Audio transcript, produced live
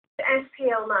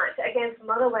SPL match against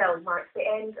Motherwell marks the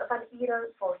end of an era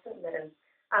for St Mirren.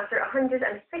 After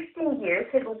 115 years,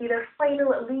 it will be their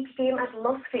final league game at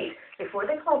Love Street before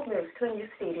the club moves to a new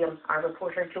stadium. Our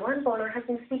reporter Joanne Bonner has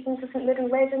been speaking to St Mirren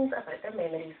legends about their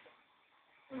memories.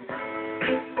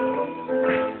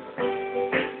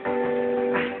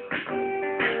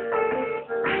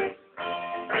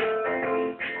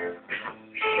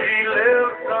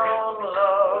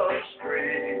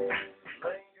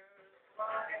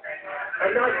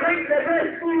 And I think the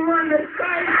best one the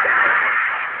sky.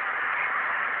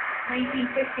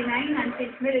 1959 and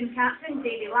St Mirren captain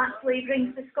Davy Lapsley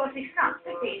brings the Scottish Cup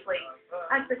to Paisley.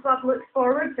 As the club looks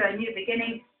forward to a new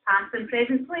beginning, past and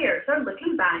present players are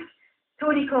looking back.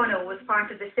 Tony Connell was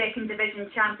part of the Second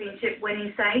Division Championship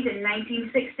winning side in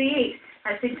 1968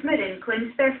 as St Mirren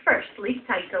clinched their first league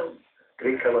title.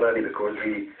 Great camaraderie because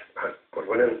we were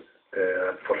winning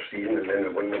first season and then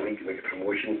we won the league and we got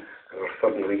promotion and we were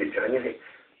third in the league in January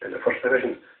in the first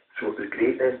division, so it was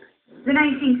great then. The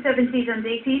 1970s and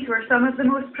 80s were some of the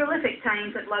most prolific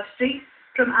times at Love Street,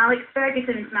 from Alex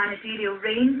Ferguson's managerial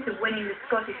reign to winning the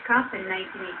Scottish Cup in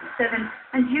 1987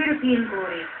 and European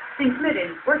glory. St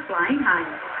Mirren were flying high.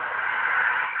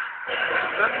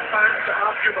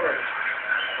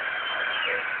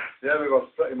 Yeah, we were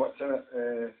pretty much in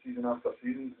it season after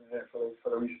season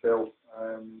for a wee spell.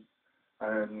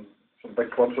 And some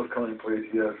big clubs have come and played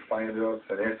here, Spaniards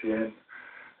and Etienne,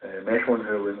 Macca,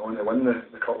 who went on to win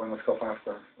the cup winner stuff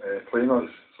after playing us.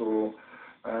 So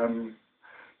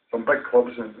some big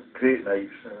clubs and great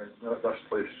nights. At this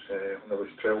place, when there was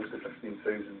 12 to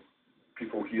 15,000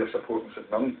 people here supporting St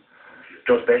Mirren.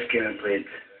 George Best came and played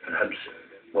for Hibs,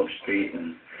 Love Street,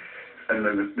 and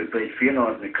when we played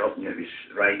Feyenoord in the cup, and it was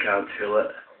Rijkaard,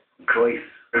 Hullet, and Cruyff.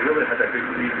 We really had a good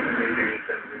season, maybe.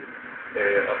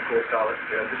 Of course, Alex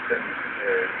Ferguson,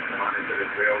 the manager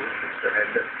as well, was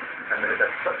tremendous. And they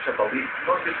had such a belief,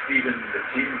 not just even the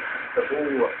team, the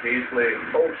whole of Paisley,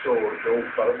 also the old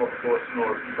firm, of course,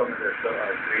 some of the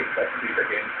great victories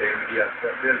against them here.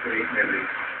 They're great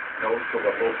memories. And also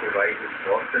the local rivals,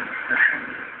 Boston.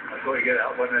 I've got to get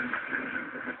that one in.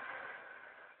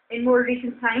 In more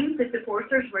recent times, the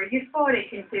supporters were euphoric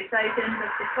in 2000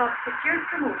 as the club secured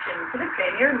promotion to the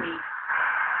Premier League.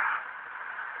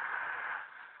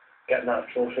 Getting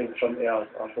that trophy in front of our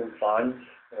home fans,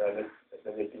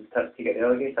 when they've been tipped to get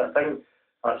relegated, I think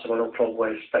that's the one that'll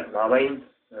probably stick in my mind.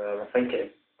 I think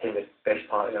it came the best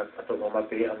part of, I don't know,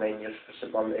 maybe 8 or 9 years for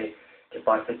St Mirren to get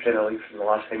back to the Premier League from the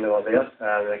last time they were there.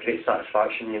 A great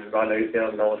satisfaction. You run out there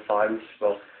and all the fans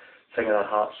were singing their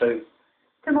hearts out.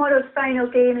 Tomorrow's final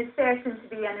game is certain to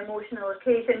be an emotional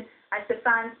occasion as the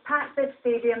fans pack this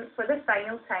stadium for the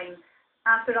final time.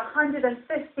 After 115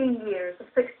 years of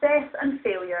success and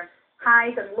failure,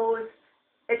 highs and lows,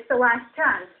 it's the last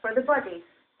chance for the Buddies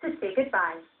to say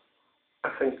goodbye. I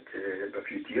think a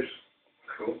few tears,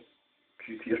 a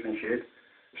few tears been shed.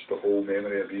 Just the whole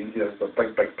memory of being here. It's a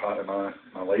big, big part of my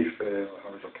life. I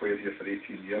was a player here for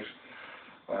 18 years.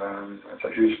 It's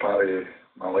a huge part of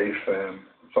my life,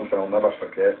 something I'll never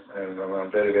forget, and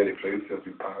I'm very, very proud to have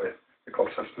been part of the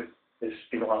club's history. It's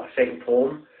been like a second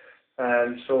home.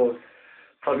 So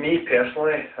for me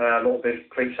personally, it'll be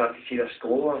quite sad to see this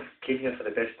go. I've came here for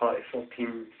the best part of 14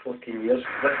 years.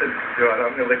 Listen, Joe,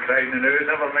 I'm really crying now.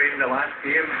 Never mind the last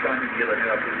game, standing here and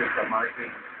I was just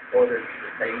imagining all the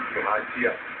times you had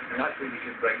here. And that's what you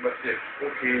can bring with you.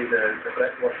 Okay, the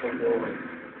brickwork will go and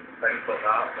things like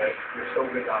that, but you've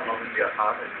still got that love in your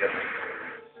heart and your mind.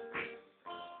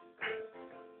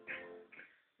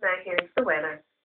 Now here's the weather.